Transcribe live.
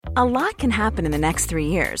A lot can happen in the next 3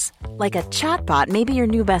 years. Like a chatbot may be your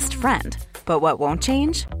new best friend. But what won't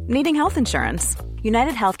change? Needing health insurance.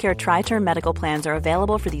 United Healthcare Tri-Term Medical Plans are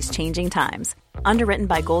available for these changing times. Underwritten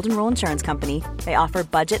by Golden Rule Insurance Company, they offer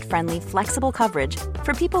budget-friendly, flexible coverage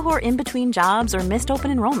for people who are in between jobs or missed open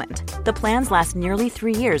enrollment. The plans last nearly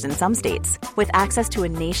 3 years in some states, with access to a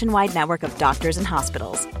nationwide network of doctors and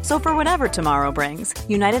hospitals. So for whatever tomorrow brings,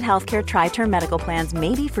 United Healthcare Tri-Term Medical Plans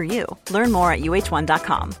may be for you. Learn more at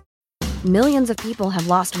uh1.com. Millions of people have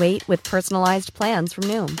lost weight with personalized plans from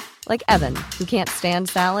Noom. Like Evan, who can't stand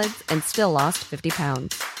salads and still lost 50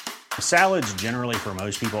 pounds. Salads generally for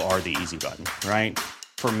most people are the easy button, right?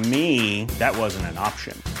 For me, that wasn't an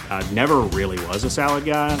option. I never really was a salad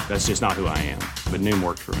guy. That's just not who I am. But Noom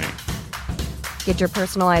worked for me. Get your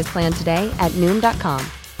personalized plan today at Noom.com.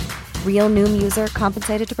 Real Noom user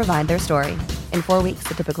compensated to provide their story. In 4 weeks,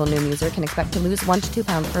 the typical Noom user can expect to lose 1 to 2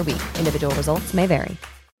 pounds per week. Individual results may vary.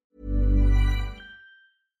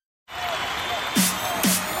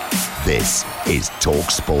 This is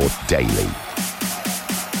TalkSport Daily.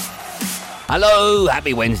 Hello,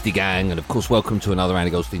 happy Wednesday, gang, and of course, welcome to another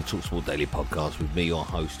Andy Goldstein TalkSport Daily podcast with me, your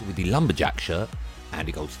host, with the lumberjack shirt,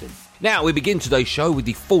 Andy Goldstein. Now, we begin today's show with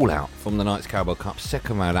the fallout from the night's Carabao Cup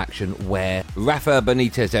second round action, where Rafa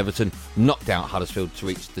Benitez Everton knocked out Huddersfield to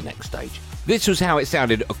reach the next stage. This was how it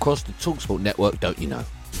sounded across the TalkSport network, don't you know?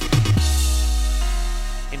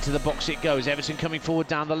 Into the box it goes, Everton coming forward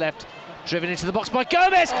down the left. Driven into the box by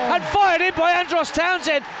Gomez and fired in by Andros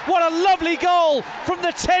Townsend. What a lovely goal from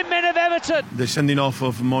the 10 men of Everton. The sending off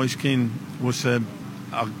of Moise Kean was a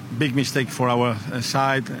big mistake for our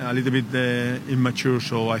side, a little bit immature,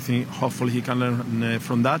 so I think hopefully he can learn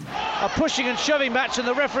from that. A pushing and shoving match, and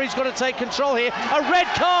the referee's got to take control here. A red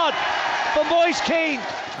card for Moise Kean.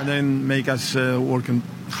 And then make us working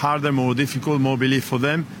harder, more difficult, more belief for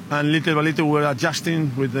them. And little by little we're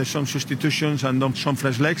adjusting with some substitutions and some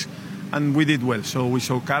fresh legs. And we did well. So we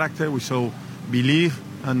saw character, we saw belief,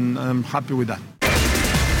 and I'm happy with that.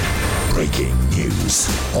 Breaking news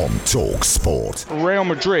on TalkSport. Real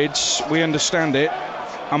Madrid, we understand it,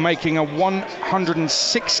 are making a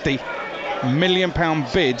 £160 million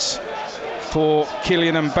bid for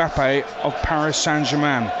Kylian Mbappe of Paris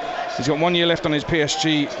Saint-Germain. He's got 1 year left on his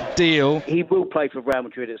PSG deal. He will play for Real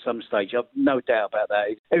Madrid at some stage. I've no doubt about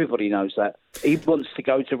that. Everybody knows that. He wants to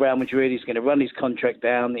go to Real Madrid. He's going to run his contract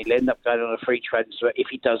down. He'll end up going on a free transfer if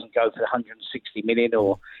he doesn't go for 160 million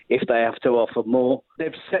or if they have to offer more.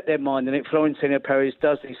 They've set their mind on it. Florentino Perez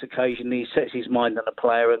does this occasionally. He sets his mind on a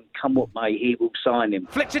player, and come what may, he will sign him.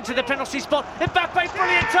 Flicked into the penalty spot. Mbappe,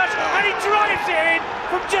 brilliant touch, and he drives it in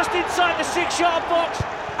from just inside the 6-yard box.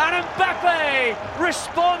 And Mbappe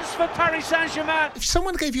responds for Paris Saint-Germain. If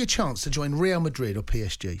someone gave you a chance to join Real Madrid or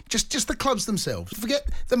PSG, just the clubs themselves, forget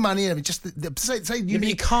the money and just say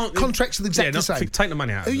you can't contracts are exactly the same. Take the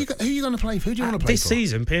money out. Who are you going to play for? Who do you want to play this for? This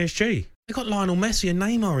season, PSG. They've got Lionel Messi and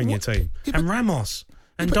Neymar in your team, and Ramos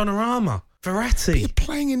and Donnarumma, Verratti. You're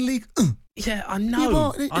playing in League. Yeah, I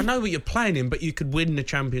know. I know what you're playing in, but you could win the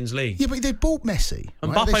Champions League. Yeah, but they bought Messi.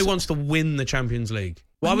 And Mbappe wants to win the Champions League.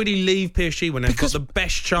 Why would he leave PSG when they've got the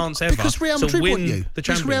best chance ever because Real Madrid to win want you. the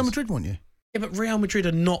Champions? Because Real Madrid want you. Yeah, but Real Madrid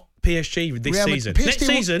are not PSG this season. Next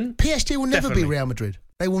season, PSG will never be Real Madrid.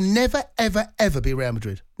 They will never, ever, ever be Real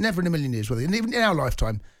Madrid. Never in a million years, will they? And even in our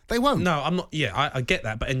lifetime, they won't. No, I'm not. Yeah, I get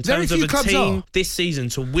that. But in terms of a team this season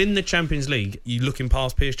to win the Champions League, you're looking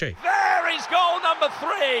past PSG. There is goal number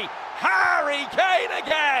 3. Harry Kane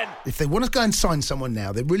again. If they want to go and sign someone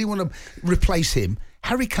now, they really want to replace him.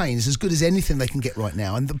 Harry Kane is as good as anything they can get right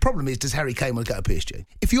now. And the problem is, does Harry Kane want to go to PSG?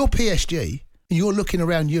 If you're PSG and you're looking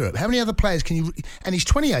around Europe, how many other players can you... And he's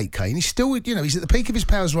 28, Kane. He's still, he's at the peak of his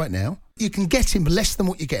powers right now. You can get him less than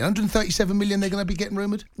what you're getting. 137 million they're going to be getting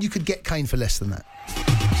rumoured. You could get Kane for less than that.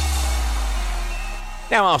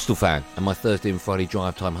 Now, Arsenal fan and my Thursday and Friday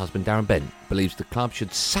drive time husband Darren Bent believes the club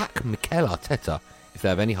should sack Mikel Arteta if they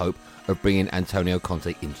have any hope of bringing Antonio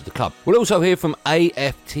Conte into the club. We'll also hear from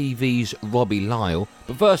AFTV's Robbie Lyle.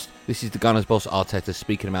 But first, this is the Gunners boss Arteta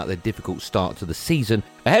speaking about their difficult start to the season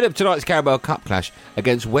ahead of tonight's Carabao Cup clash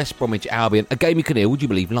against West Bromwich Albion, a game you can hear, would you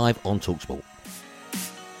believe, live on TalkSport.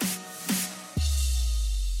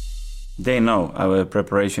 They know our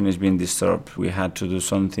preparation is being disturbed. We had to do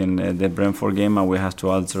something at the Brentford game and we had to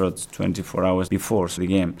alter it 24 hours before the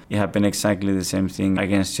game. It happened exactly the same thing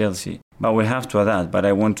against Chelsea. But we have to adapt. But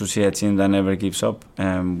I want to see a team that never gives up.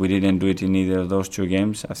 We didn't do it in either of those two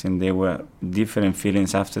games. I think they were different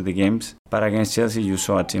feelings after the games. But against Chelsea, you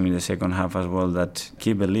saw a team in the second half as well that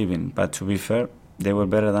keep believing. But to be fair, They were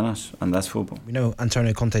better than us, and that's football. We know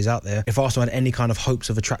Antonio Conte's out there. If Arsenal had any kind of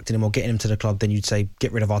hopes of attracting him or getting him to the club, then you'd say,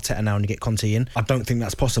 get rid of Arteta now and you get Conte in. I don't think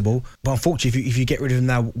that's possible. But unfortunately, if you get rid of him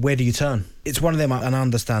now, where do you turn? It's one of them, and I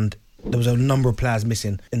understand. There was a number of players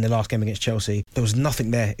missing in the last game against Chelsea. There was nothing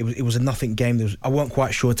there. It was a nothing game. I weren't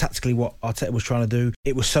quite sure tactically what Arteta was trying to do.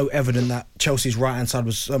 It was so evident that Chelsea's right-hand side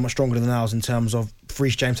was so much stronger than ours in terms of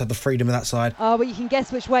Reece James had the freedom of that side. Oh, but you can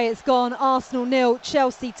guess which way it's gone. Arsenal 0,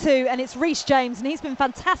 Chelsea 2, and it's Reece James, and he's been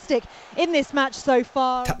fantastic in this match so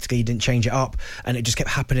far. Tactically, he didn't change it up, and it just kept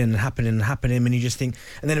happening and happening and happening, and you just think...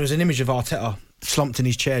 And then there was an image of Arteta slumped in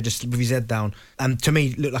his chair just with his head down, and to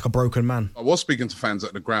me looked like a broken man. I was speaking to fans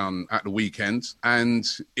at the ground at the weekend and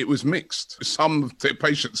it was mixed. Some of their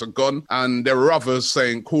patience are gone and there were others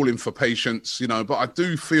saying calling for patience, but I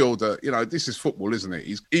do feel that this is football, isn't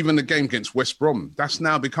it? Even the game against West Brom, that's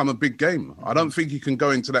now become a big game. I don't think he can go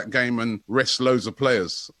into that game and rest loads of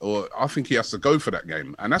players, or I think he has to go for that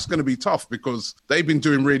game, and that's going to be tough because they've been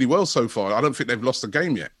doing really well so far. I don't think they've lost a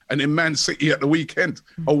game yet, and in Man City at the weekend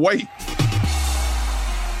away.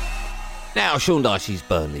 Now, Sean Dyche's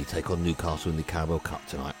Burnley take on Newcastle in the Carabao Cup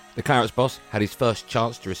tonight. The Clarets boss had his first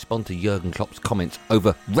chance to respond to Jurgen Klopp's comments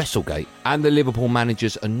over WrestleGate and the Liverpool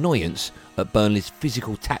manager's annoyance at Burnley's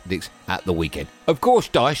physical tactics at the weekend. Of course,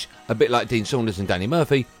 Dyche, a bit like Dean Saunders and Danny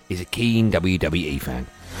Murphy, is a keen WWE fan.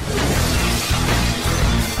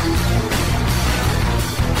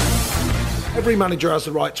 Every manager has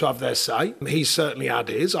the right to have their say. He's certainly had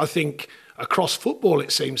his. I think across football,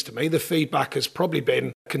 it seems to me, the feedback has probably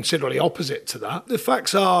been considerably opposite to that. The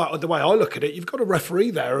facts are, the way I look at it, you've got a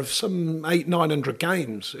referee there of some 800-900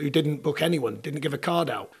 games who didn't book anyone, didn't give a card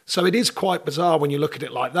out. So it is quite bizarre when you look at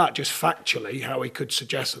it like that, just factually, how he could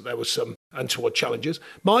suggest that there was some untoward challenges.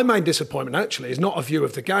 My main disappointment, actually, is not a view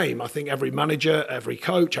of the game. I think every manager, every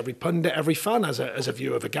coach, every pundit, every fan has a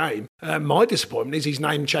view of a game. My disappointment is he's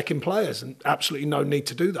name-checking players, and absolutely no need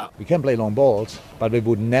to do that. We can play long balls, but we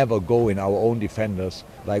would never go in our own defenders,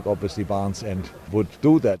 like obviously Barnes and would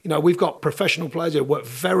do that. We've got professional players who work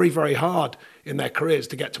very, very hard in their careers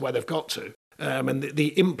to get to where they've got to. And the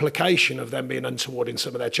implication of them being untoward in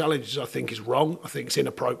some of their challenges, I think, is wrong. I think it's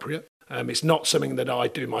inappropriate. It's not something that I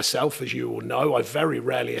do myself, as you all know. I very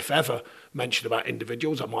rarely, if ever, mention about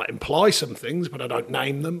individuals. I might imply some things, but I don't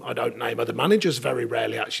name them. I don't name other managers. Very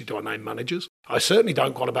rarely, actually, do I name managers. I certainly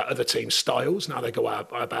don't go on about other teams' styles. Now they go out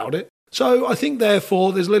about it. So I think,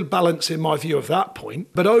 therefore, there's a little balance in my view of that point.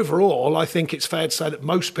 But overall, I think it's fair to say that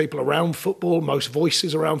most people around football, most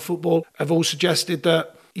voices around football, have all suggested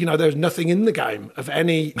that, there's nothing in the game of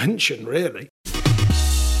any mention, really.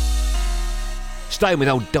 Staying with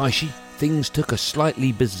old Dyche, things took a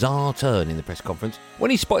slightly bizarre turn in the press conference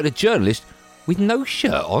when he spotted a journalist with no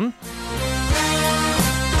shirt on.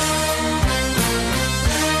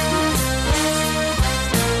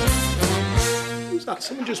 Who's that?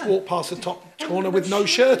 Someone just walked past the top corner with no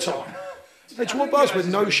shirt on. They just walked past with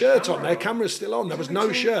no shirt on. Their camera's still on. There was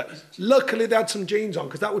no shirt. Luckily, they had some jeans on,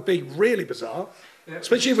 because that would be really bizarre.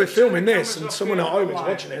 Especially if we're filming this and someone at home is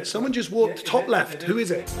watching it. Someone just walked top left. Who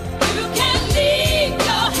is it? You can leave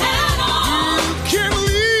your hat on. You can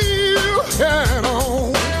leave your hat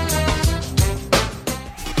on.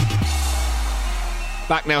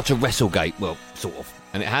 Back now to WrestleGate, well, sort of.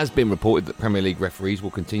 And it has been reported that Premier League referees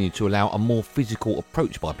will continue to allow a more physical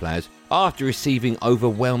approach by players after receiving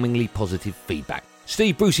overwhelmingly positive feedback.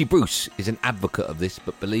 Steve Brucey Bruce is an advocate of this,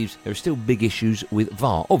 but believes there are still big issues with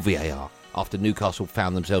VAR, or VAR, after Newcastle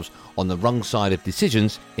found themselves on the wrong side of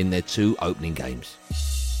decisions in their two opening games.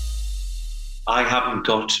 I haven't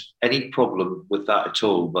got any problem with that at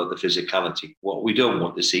all, about the physicality. What we don't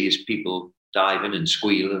want to see is people diving and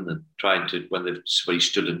squealing and trying to, when they've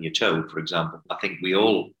stood on your toe, for example. I think we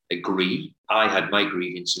all agree. I had my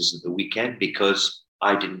grievances at the weekend because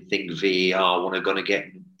I didn't think VAR were going to get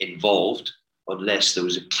involved unless there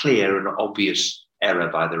was a clear and obvious error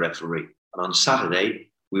by the referee. And on Saturday,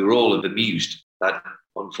 we were all bemused that,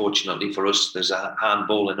 unfortunately for us, there's a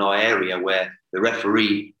handball in our area where the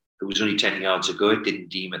referee, who was only 10 yards ago, didn't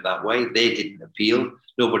deem it that way. They didn't appeal.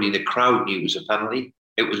 Nobody in the crowd knew it was a penalty.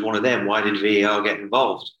 It was one of them. Why did VAR get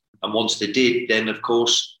involved? And once they did, then, of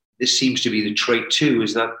course, this seems to be the trait too,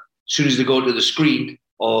 is that as soon as they go to the screen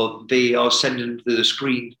or VAR send them to the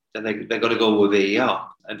screen, then they're going to go with VAR.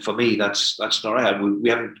 And for me, that's not right. We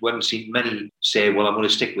haven't seen many say, well, I'm going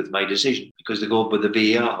to stick with my decision, because they go with the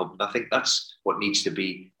VAR. And I think that's what needs to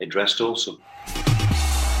be addressed also.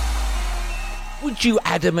 Would you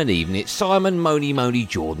Adam and Eve it? Simon Moni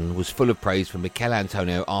Jordan was full of praise for Mikel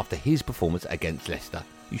Antonio after his performance against Leicester.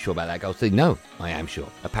 You sure about that goal, Steve? No, I am sure.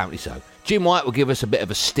 Apparently so. Jim White will give us a bit of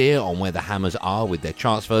a steer on where the Hammers are with their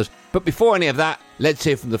transfers. But before any of that, Let's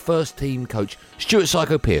hear from the first team coach, Stuart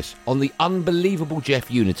Psycho Pearce, on the unbelievable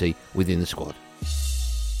Jeff unity within the squad.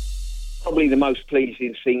 Probably the most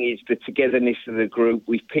pleasing thing is the togetherness of the group.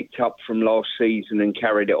 We've picked up from last season and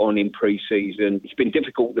carried it on in pre-season. It's been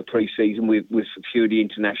difficult the pre-season with a few of the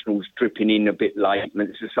internationals dripping in a bit late, and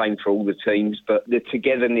it's the same for all the teams. But the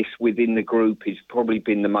togetherness within the group has probably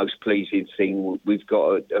been the most pleasing thing. We've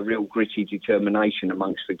got a real gritty determination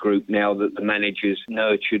amongst the group now that the manager's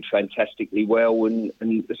nurtured fantastically well. And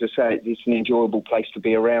as I say, it's an enjoyable place to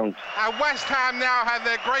be around. And West Ham now have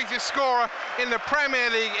their greatest scorer in the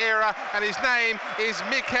Premier League era, and his name is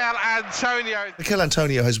Mikel Antonio. Mikel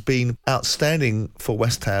Antonio has been outstanding for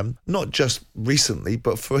West Ham, not just recently,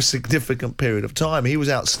 but for a significant period of time. He was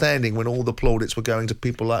outstanding when all the plaudits were going to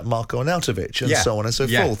people like Marko Arnautovic and so on and so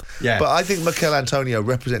forth. Yeah. But I think Mikel Antonio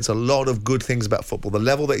represents a lot of good things about football. The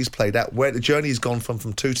level that he's played at, where the journey he's gone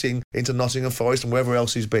from Tooting into Nottingham Forest and wherever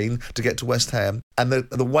else he's been to get to West Ham. And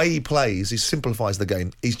the way he plays, he simplifies the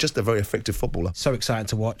game. He's just a very effective footballer. So excited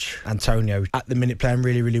to watch Antonio at the minute playing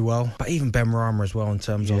really, really well. But even Ben Rama as well in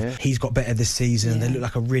terms of he's got better this season. They look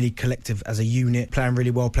like a really collective as a unit, playing really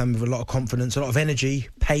well, playing with a lot of confidence, a lot of energy,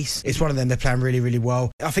 pace. It's one of them, they're playing really, really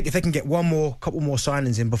well. I think if they can get couple more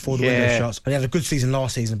signings in before the window shuts, and they had a good season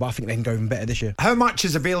last season, but I think they can go even better this year. How much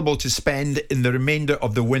is available to spend in the remainder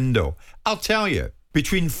of the window? I'll tell you.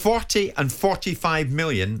 Between 40 and 45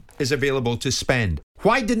 million is available to spend.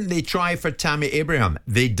 Why didn't they try for Tammy Abraham?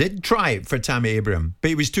 They did try for Tammy Abraham, but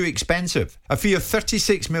it was too expensive. A fee of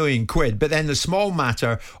 36 million quid, but then the small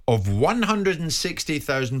matter of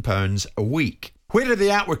 £160,000 a week. Where are they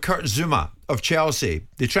at with Kurt Zuma of Chelsea?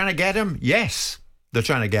 They trying to get him? Yes, they're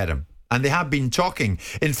trying to get him. And they have been talking.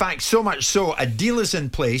 In fact, so much so, a deal is in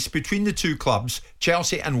place between the two clubs,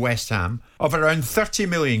 Chelsea and West Ham, of around 30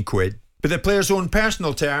 million quid. But the player's own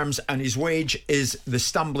personal terms and his wage is the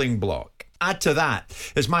stumbling block. Add to that,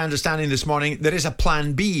 is my understanding this morning, there is a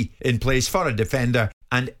plan B in place for a defender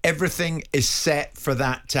and everything is set for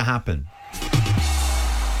that to happen.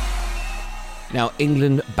 Now,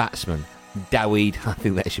 England batsman David, I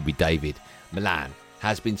think that should be David, Milan,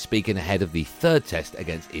 has been speaking ahead of the third test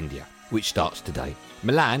against India, which starts today.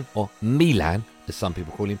 Milan, or Milan, as some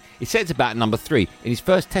people call him, is set to bat at number 3 in his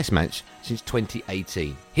first test match since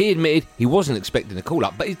 2018. He admitted he wasn't expecting a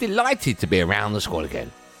call-up, but he's delighted to be around the squad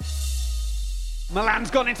again.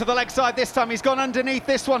 Milan's gone into the leg side this time. He's gone underneath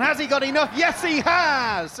this one. Has he got enough? Yes, he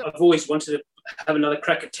has. I've always wanted to have another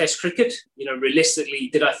crack at Test cricket. Realistically,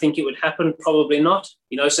 did I think it would happen? Probably not.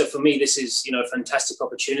 So for me, this is, a fantastic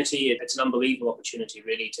opportunity. It's an unbelievable opportunity,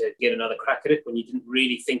 really, to get another crack at it when you didn't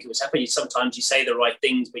really think it was happening. Sometimes you say the right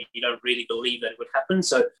things, but you don't really believe that it would happen.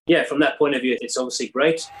 So, yeah, from that point of view, it's obviously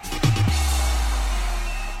great.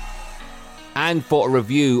 And for a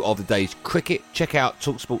review of the day's cricket, check out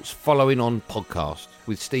TalkSport's Following On podcast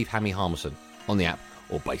with Steve Hammy Harmison on the app,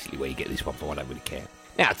 or basically where you get this one from, I don't really care.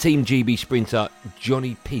 Now, Team GB sprinter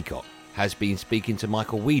Johnny Peacock has been speaking to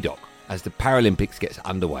Michael Weedock as the Paralympics gets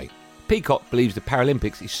underway. Peacock believes the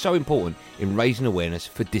Paralympics is so important in raising awareness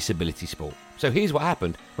for disability sport. So here's what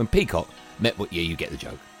happened when Peacock met what year you get the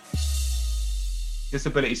joke.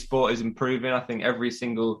 Disability sport is improving. I think every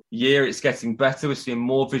single year it's getting better. We're seeing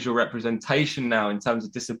more visual representation now in terms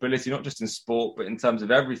of disability, not just in sport, but in terms of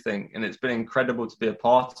everything. And it's been incredible to be a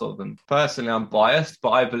part of. And personally, I'm biased,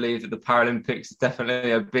 but I believe that the Paralympics is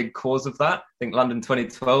definitely a big cause of that. I think London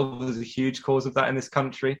 2012 was a huge cause of that in this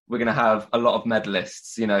country. We're going to have a lot of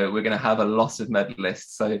medalists, we're going to have a lot of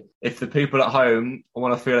medalists. So if the people at home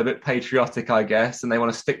want to feel a bit patriotic, I guess, and they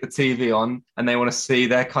want to stick the TV on and they want to see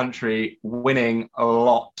their country winning a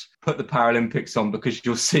lot, put the Paralympics on, because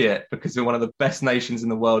you'll see it, because we're one of the best nations in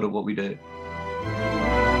the world at what we do.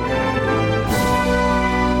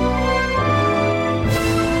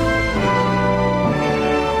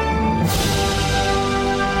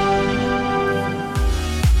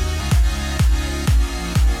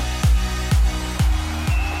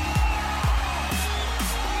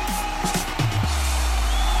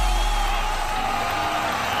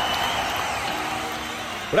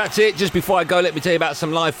 Well, that's it. Just before I go, let me tell you about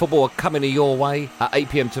some live football coming your way. At 8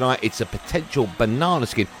 p.m. tonight, it's a potential banana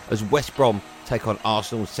skin as West Brom take on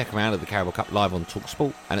Arsenal's second round of the Carabao Cup live on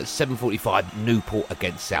TalkSport. And at 7:45, Newport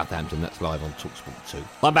against Southampton. That's live on TalkSport too.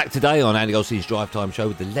 I'm back today on Andy Goldstein's Drive Time Show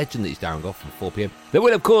with the legend that is Darren Goff from 4 p.m. There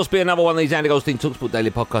will, of course, be another one of these Andy Goldstein TalkSport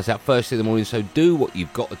Daily podcasts out first in the morning, so do what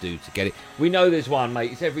you've got to do to get it. We know there's one,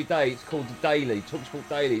 mate. It's every day. It's called the Daily, TalkSport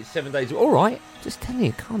Daily. It's 7 days. All right, just telling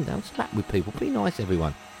you, calm down, slap with people. Be nice,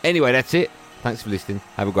 everyone. Anyway, that's it. Thanks for listening.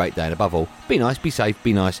 Have a great day. And above all, be nice, be safe,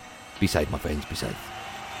 be nice. Be safe, my friends, be safe.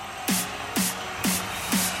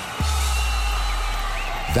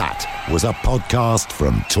 That was a podcast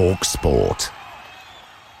from Talk Sport.